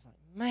 I was like,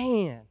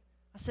 man.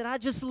 I said, "I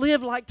just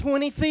live like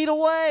 20 feet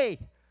away.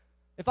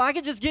 If I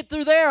could just get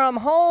through there, I'm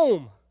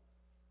home."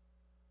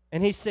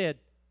 And he said,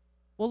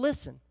 "Well,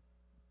 listen."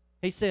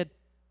 He said,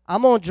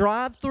 "I'm going to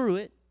drive through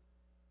it,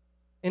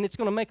 and it's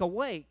going to make a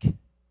wake.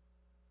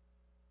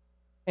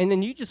 And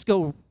then you just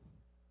go,"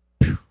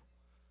 phew.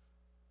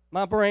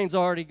 My brain's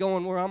already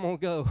going where I'm going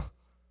to go.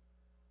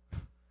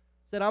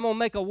 Said, "I'm going to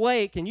make a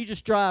wake, and you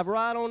just drive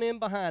right on in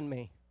behind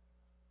me."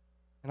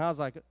 And I was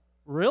like,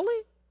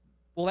 "Really?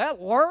 Will that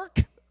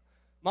work?"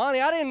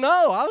 Monty, I didn't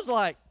know. I was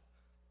like,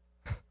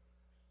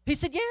 he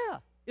said, "Yeah,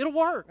 it'll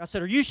work." I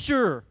said, "Are you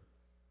sure?"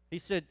 He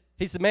said,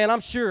 "Man, I'm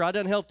sure. I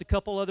done helped a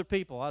couple other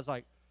people." I was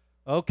like,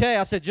 "Okay."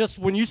 I said, "Just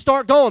when you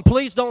start going,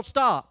 please don't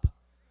stop."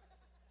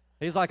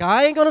 He's like,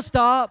 "I ain't going to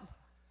stop."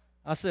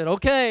 I said,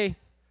 "Okay."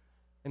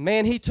 And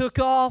man, he took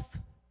off.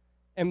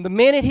 And the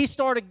minute he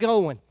started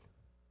going,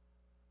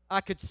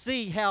 I could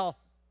see how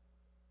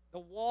the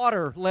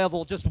water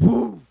level just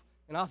whoo.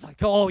 And I was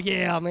like, "Oh,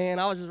 yeah, man."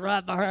 I was just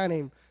right behind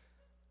him.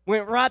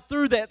 Went right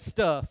through that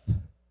stuff.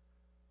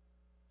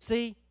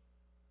 See,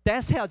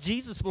 that's how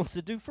Jesus wants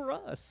to do for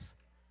us.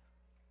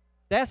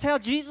 That's how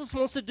Jesus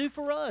wants to do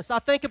for us. I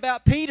think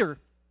about Peter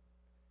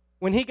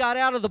when he got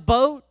out of the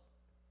boat.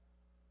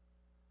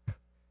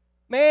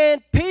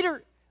 Man,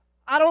 Peter,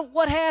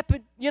 what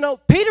happened?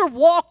 Peter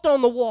walked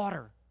on the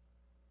water.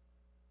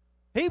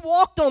 He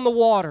walked on the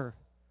water.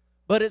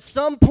 But at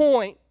some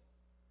point,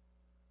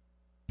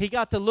 he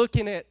got to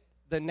looking at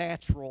the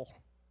natural.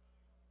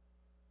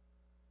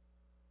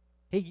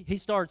 He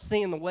started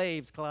seeing the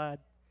waves, Clyde.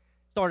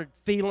 Started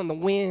feeling the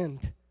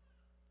wind.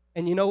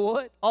 And you know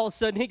what? All of a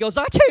sudden he goes,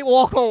 "I can't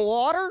walk on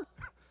water."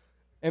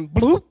 And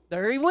bloop,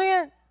 there he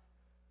went.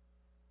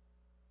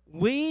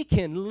 We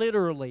can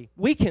literally,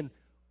 we can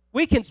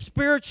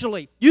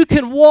spiritually, you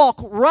can walk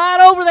right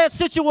over that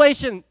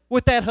situation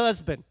with that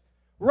husband.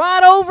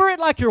 Right over it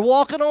like you're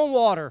walking on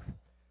water.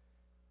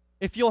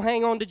 If you'll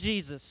hang on to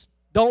Jesus.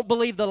 Don't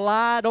believe the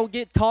lie. Don't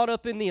get caught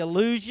up in the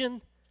illusion.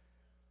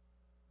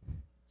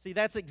 See,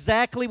 that's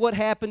exactly what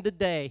happened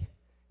today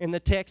in the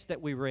text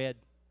that we read.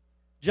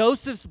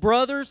 Joseph's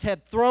brothers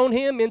had thrown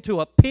him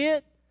into a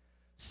pit,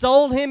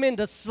 sold him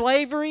into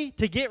slavery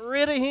to get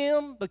rid of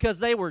him because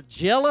they were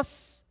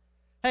jealous.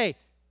 Hey,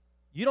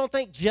 you don't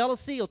think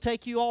jealousy will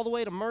take you all the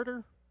way to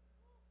murder?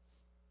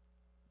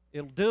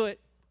 It'll do it.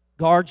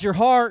 Guard your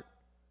heart.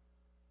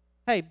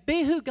 Hey,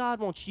 be who God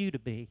wants you to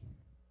be.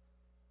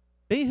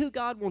 Be who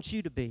God wants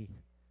you to be.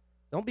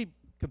 Don't be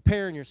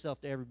comparing yourself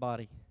to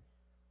everybody.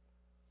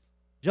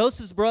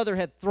 Joseph's brother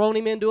had thrown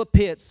him into a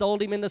pit,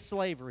 sold him into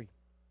slavery.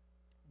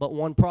 But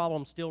one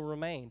problem still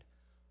remained.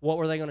 What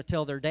were they going to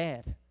tell their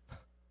dad?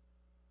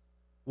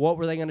 What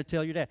were they going to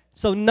tell your dad?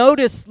 So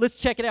notice, let's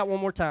check it out one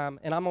more time,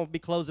 and I'm going to be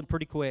closing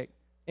pretty quick.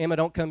 Emma,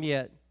 don't come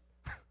yet.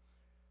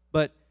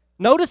 But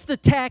notice the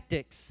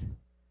tactics.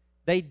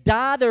 They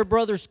dye their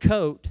brother's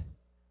coat,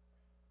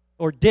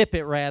 or dip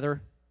it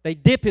rather. They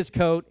dip his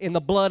coat in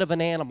the blood of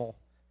an animal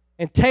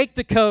and take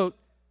the coat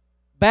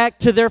back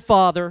to their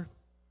father.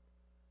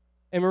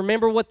 And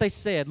remember what they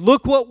said.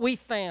 "Look what we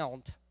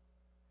found.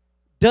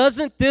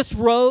 Doesn't this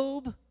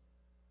robe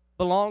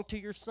belong to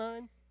your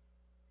son?"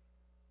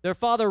 Their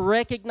father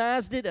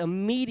recognized it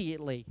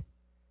immediately.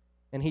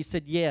 And he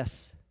said,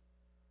 "Yes."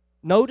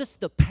 Notice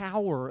the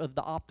power of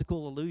the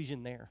optical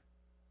illusion there.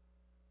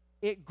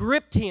 It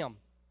gripped him.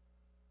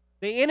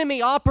 The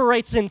enemy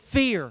operates in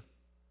fear.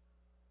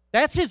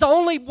 That's his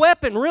only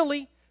weapon,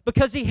 really,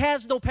 because he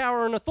has no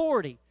power and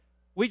authority.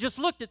 We just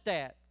looked at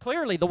that.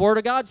 Clearly, the Word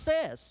of God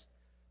says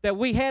that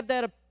we have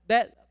that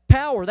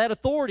power, that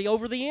authority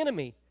over the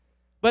enemy.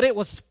 But it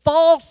was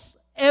false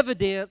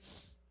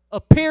evidence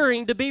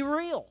appearing to be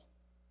real.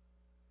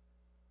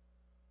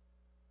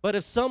 But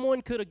if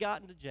someone could have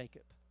gotten to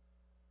Jacob,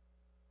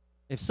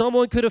 if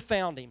someone could have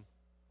found him,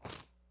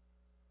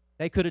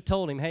 they could have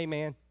told him, "Hey,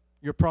 man,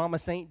 your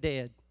promise ain't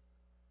dead.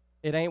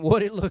 It ain't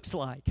what it looks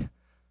like."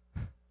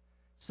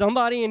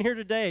 Somebody in here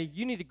today,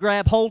 you need to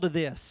grab hold of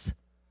this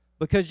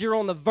because you're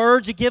on the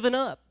verge of giving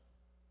up.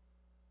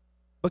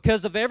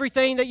 Because of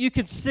everything that you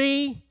can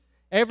see,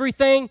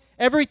 everything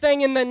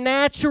in the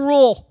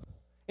natural,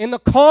 in the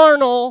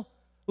carnal,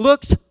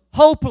 looks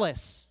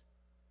hopeless.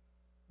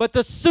 But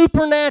the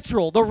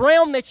supernatural, the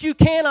realm that you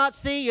cannot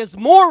see, is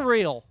more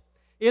real.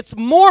 It's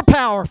more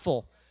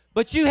powerful.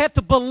 But you have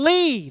to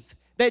believe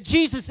that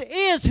Jesus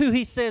is who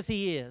He says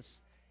He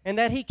is and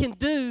that He can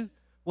do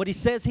what He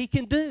says He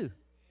can do.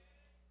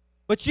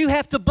 But you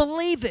have to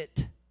believe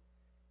it.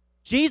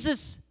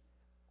 Jesus,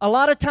 a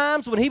lot of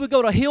times when He would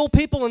go to heal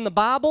people in the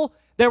Bible,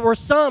 there were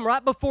some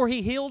right before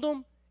He healed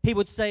them, He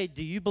would say,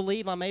 "Do you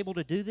believe I'm able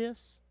to do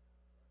this?"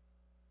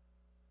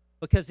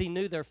 Because He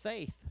knew their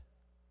faith.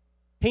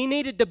 He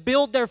needed to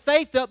build their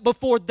faith up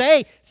before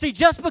they... See,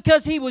 just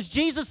because He was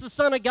Jesus, the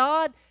Son of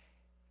God,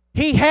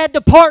 He had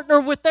to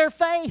partner with their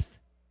faith.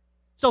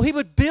 So He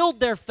would build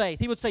their faith.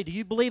 He would say, "Do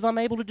you believe I'm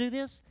able to do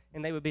this?"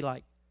 And they would be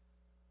like,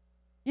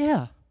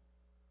 "Yeah.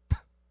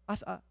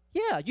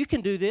 Yeah, you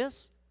can do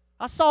this.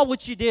 I saw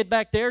what you did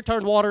back there,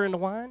 turned water into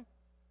wine.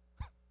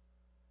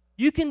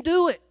 You can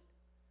do it."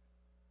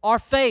 Our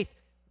faith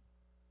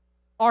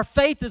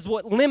is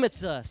what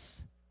limits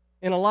us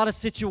in a lot of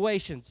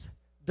situations.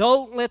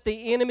 Don't let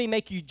the enemy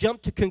make you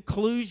jump to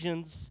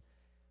conclusions.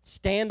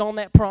 Stand on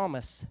that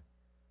promise.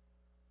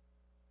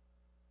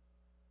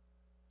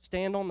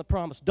 Stand on the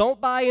promise. Don't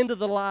buy into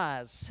the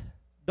lies.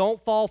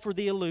 Don't fall for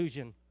the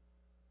illusion.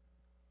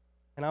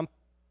 And I'm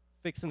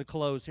fixing to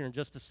close here in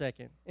just a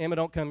second. Emma,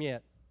 don't come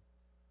yet.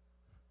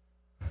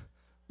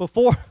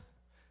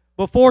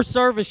 Before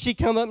service, she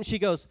come up and she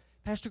goes,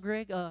 "Pastor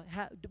Greg,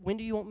 when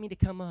do you want me to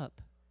come up?"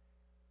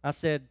 I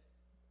said,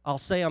 "I'll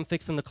say I'm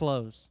fixing to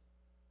close."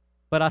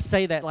 But I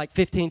say that like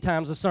 15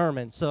 times a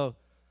sermon, so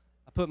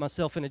I put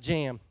myself in a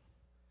jam.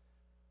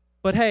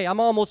 But hey,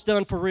 I'm almost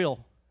done for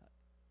real.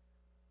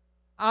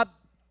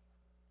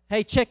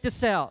 Hey, check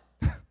this out.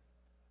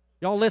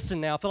 Y'all listen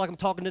now. I feel like I'm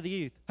talking to the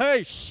youth.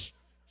 Hey, shh,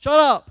 shut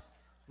up.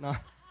 No.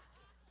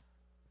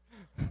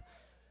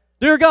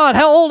 Dear God,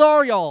 how old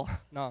are y'all?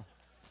 No.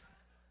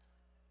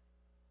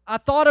 I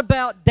thought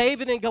about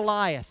David and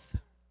Goliath.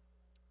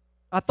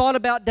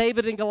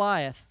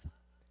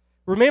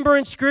 Remember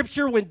in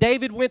Scripture when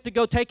David went to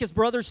go take his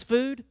brother's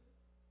food?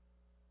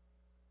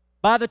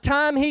 By the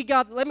time he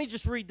got... Let me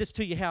just read this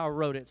to you how I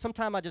wrote it.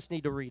 Sometime I just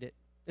need to read it.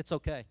 It's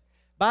okay.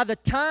 By the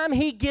time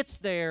he gets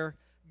there,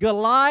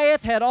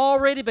 Goliath had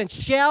already been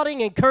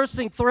shouting and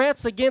cursing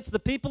threats against the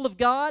people of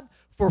God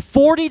for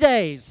 40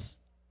 days.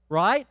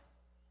 Right?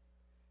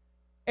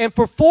 And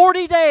for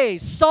 40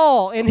 days,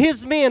 Saul and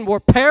his men were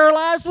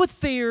paralyzed with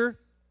fear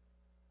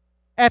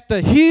at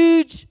the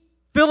huge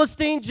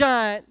Philistine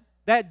giant,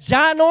 that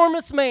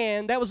ginormous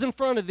man that was in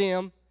front of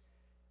them.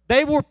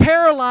 They were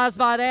paralyzed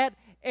by that,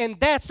 and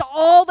that's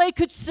all they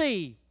could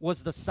see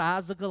was the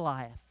size of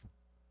Goliath.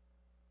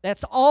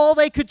 That's all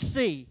they could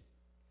see.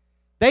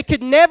 They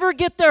could never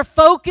get their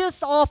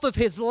focus off of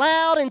his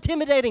loud,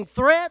 intimidating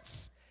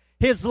threats,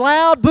 his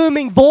loud,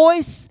 booming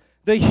voice,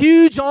 the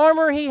huge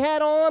armor he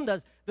had on,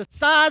 the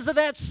size of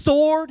that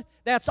sword.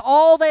 That's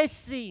all they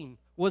seen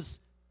was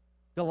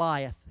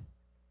Goliath.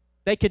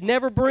 They could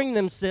never bring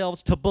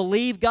themselves to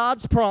believe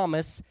God's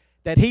promise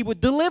that He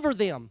would deliver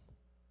them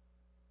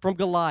from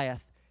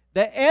Goliath.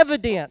 The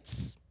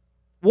evidence,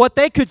 what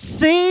they could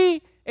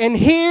see and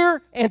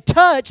hear and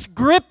touch,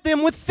 gripped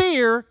them with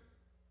fear,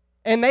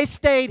 and they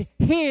stayed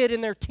hid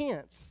in their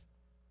tents.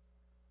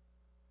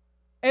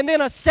 And then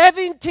a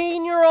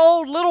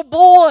 17-year-old little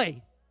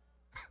boy.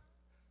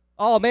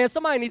 Oh man,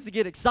 somebody needs to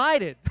get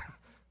excited.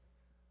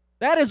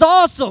 That is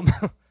awesome.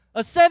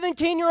 A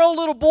 17-year-old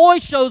little boy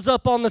shows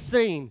up on the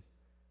scene.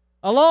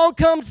 Along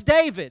comes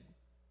David.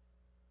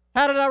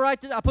 How did I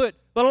write this? I put,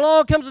 but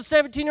along comes a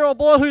 17-year-old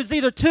boy who's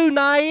either too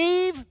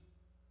naive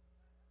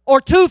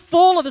or too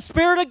full of the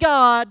Spirit of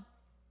God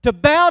to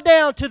bow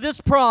down to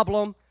this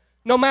problem,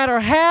 no matter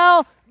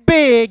how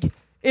big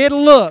it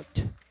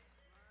looked.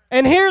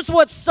 And here's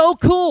what's so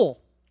cool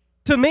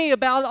to me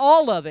about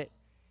all of it.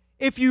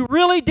 If you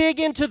really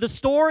dig into the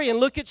story and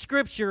look at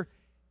Scripture,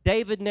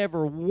 David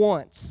never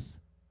once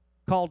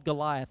called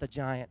Goliath a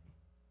giant.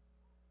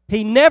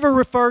 He never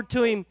referred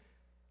to him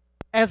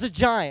as a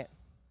giant.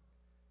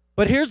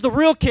 But here's the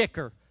real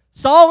kicker.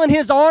 Saul and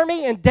his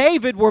army and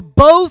David were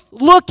both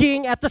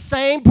looking at the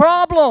same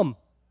problem.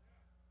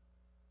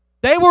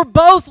 They were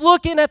both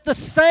looking at the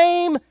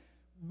same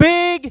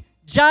big,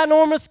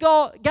 ginormous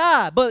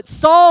guy. But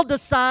Saul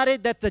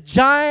decided that the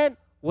giant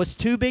was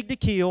too big to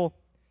kill,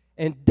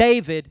 and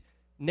David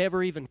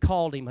never even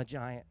called him a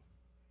giant.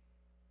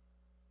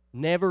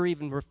 Never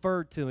even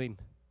referred to him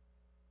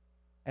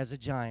as a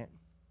giant.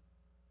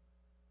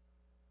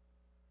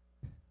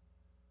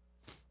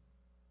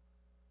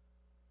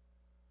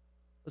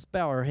 Let's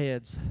bow our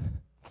heads.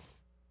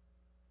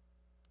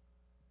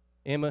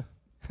 Emma,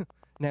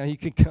 now you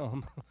can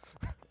come.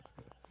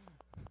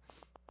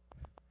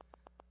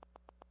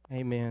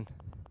 Amen.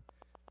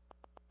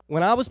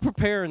 When I was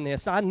preparing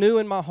this, I knew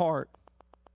in my heart